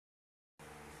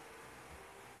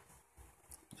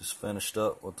Just finished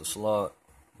up with the slot.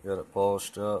 Got it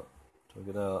polished up. Took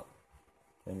it out.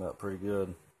 Came out pretty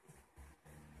good.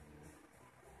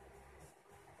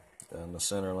 Down the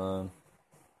center line.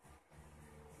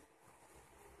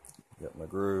 Got my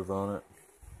groove on it.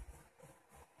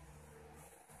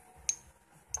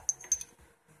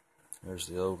 There's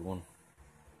the old one.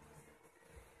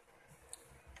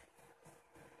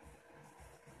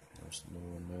 There's the new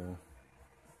one there.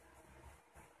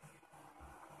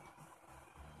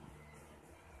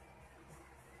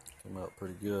 Came out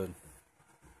pretty good.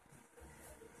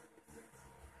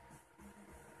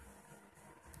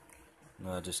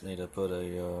 Now I just need to put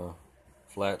a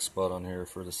flat spot on here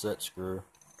for the set screw.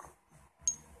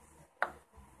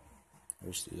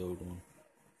 There's the old one.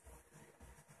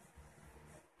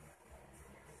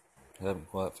 I haven't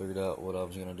quite figured out what I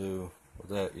was going to do with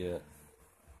that yet.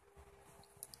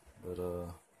 But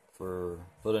for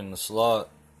putting the slot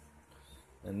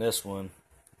in this one,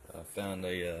 I found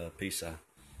a piece of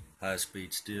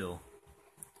high-speed steel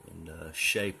and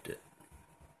shaped it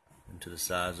into the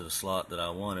size of the slot that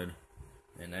I wanted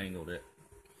and angled it.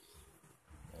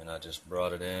 And I just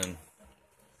brought it in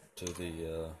to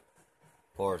the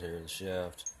part here, the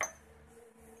shaft.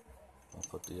 I'll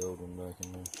put the old one back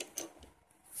in there.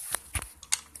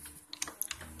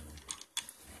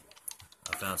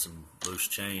 I found some loose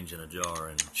change in a jar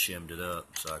and shimmed it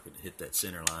up so I could hit that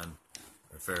center line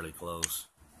fairly close.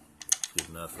 Good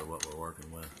enough for what we're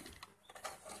working with.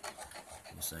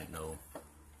 This ain't no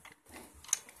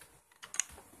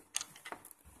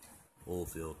oil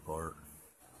field part.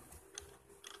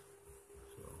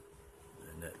 So,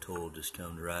 and that tool just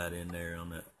comes right in there on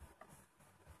that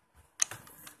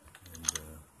and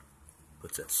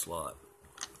puts that slot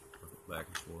back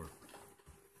and forth.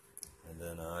 And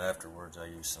then afterwards I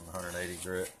use some 180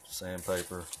 grit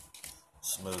sandpaper,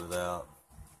 smooth it out,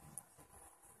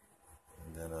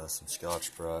 and then some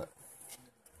Scotch-Brite,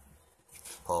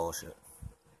 polish it.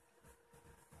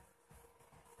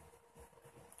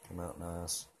 Come out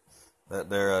nice. That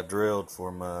there I drilled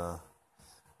for my,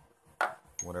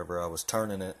 whenever I was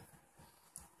turning it,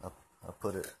 I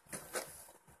put it,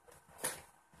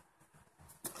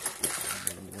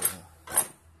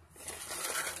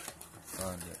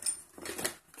 find it.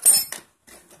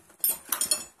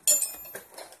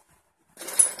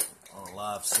 On a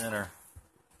live center.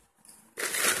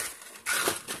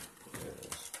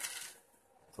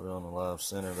 Put it on the live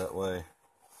center, that way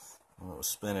when it was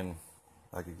spinning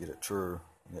I could get it true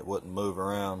and it wouldn't move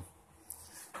around,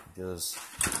 because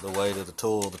the weight of the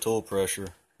tool pressure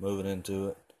moving into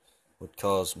it would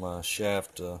cause my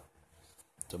shaft to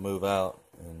move out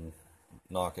and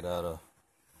knock it out of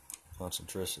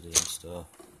concentricity and stuff,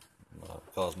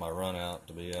 cause my run out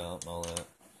to be out and all that.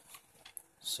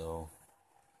 So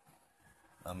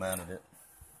I mounted it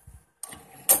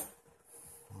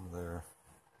there.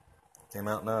 Came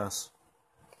out nice.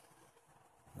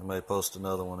 I may post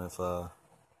another one if I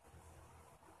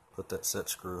put that set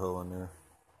screw hole in there.